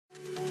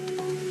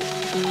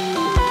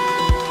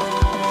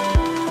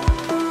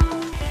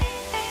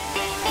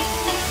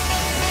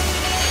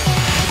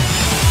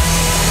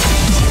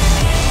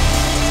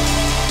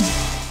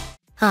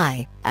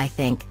I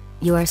think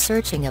you are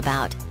searching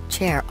about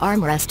chair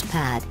armrest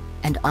pad,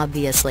 and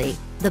obviously,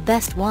 the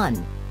best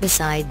one.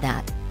 Beside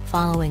that,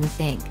 following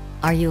think,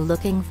 are you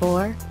looking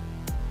for?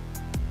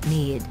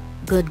 Need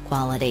good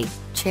quality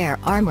chair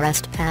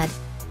armrest pad?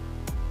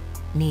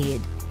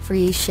 Need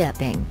free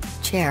shipping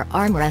chair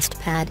armrest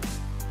pad?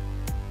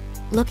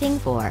 Looking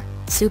for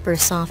super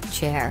soft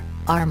chair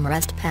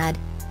armrest pad?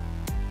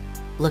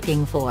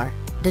 Looking for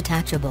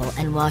detachable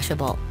and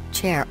washable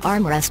chair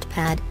armrest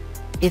pad?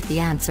 If the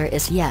answer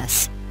is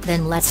yes,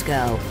 then let's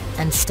go,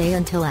 and stay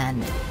until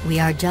end. We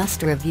are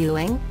just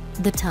reviewing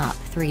the top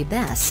 3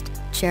 best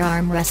chair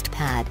armrest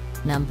pad.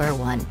 Number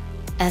 1.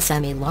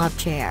 SMELOV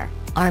Chair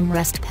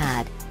Armrest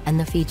Pad, and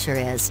the feature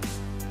is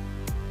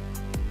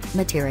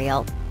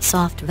material,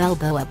 soft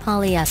Velboa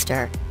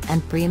polyester,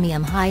 and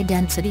premium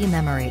high-density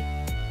memory.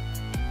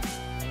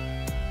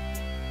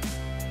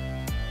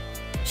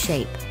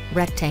 Shape,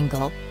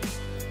 rectangle.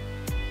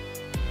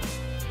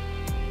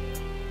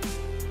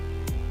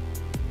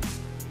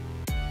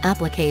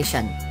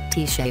 Application,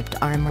 T-shaped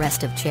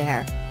armrest of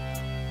chair.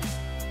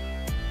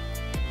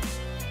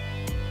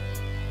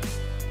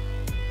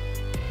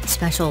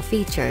 Special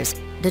features,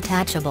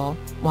 detachable,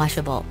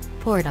 washable,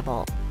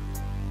 portable.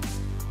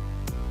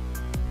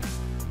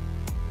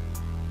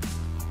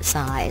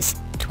 Size,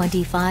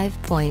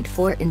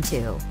 25.4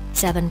 into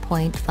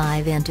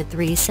 7.5 into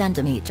 3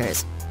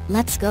 centimeters.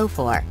 Let's go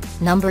for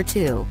number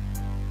 2.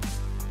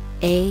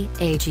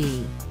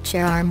 AAG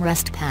Chair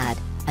Armrest Pad,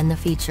 and the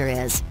feature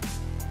is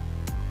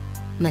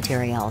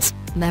materials,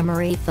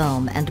 memory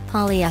foam and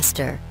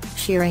polyester,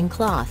 shearing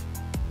cloth.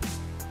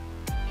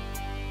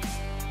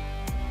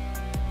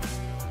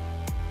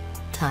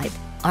 Type,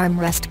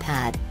 armrest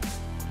pad.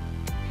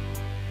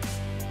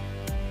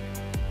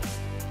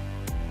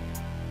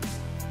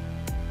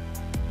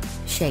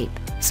 Shape,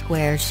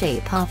 square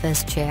shape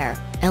office chair,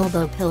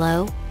 elbow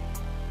pillow.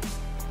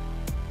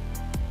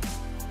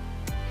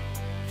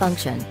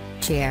 Function,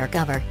 chair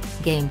cover,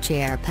 game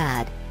chair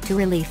pad, to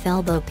relieve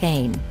elbow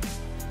pain.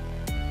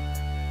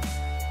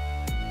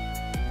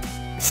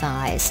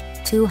 Size,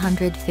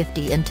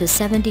 250 into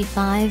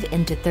 75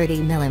 into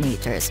 30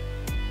 millimeters.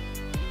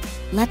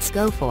 Let's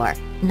go for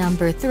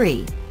number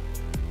 3.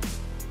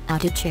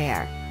 Aotu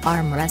Chair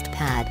Armrest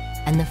Pad,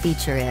 and the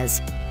feature is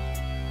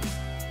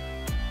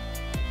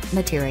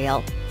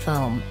material,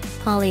 foam,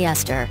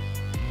 polyester.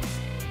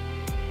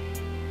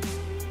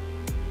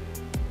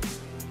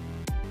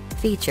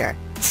 Feature,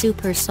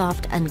 super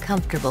soft and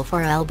comfortable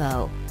for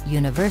elbow,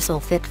 universal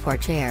fit for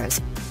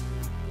chairs.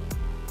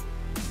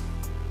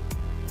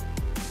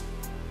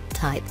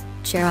 Type,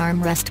 chair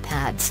armrest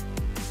pads.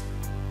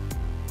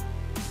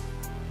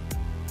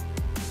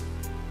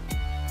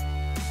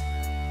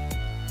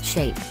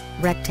 Shape,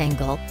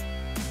 rectangle.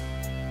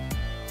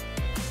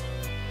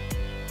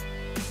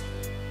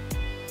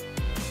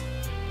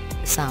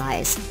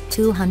 Size,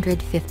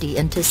 250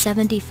 into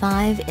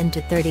 75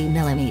 into 30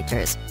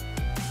 millimeters.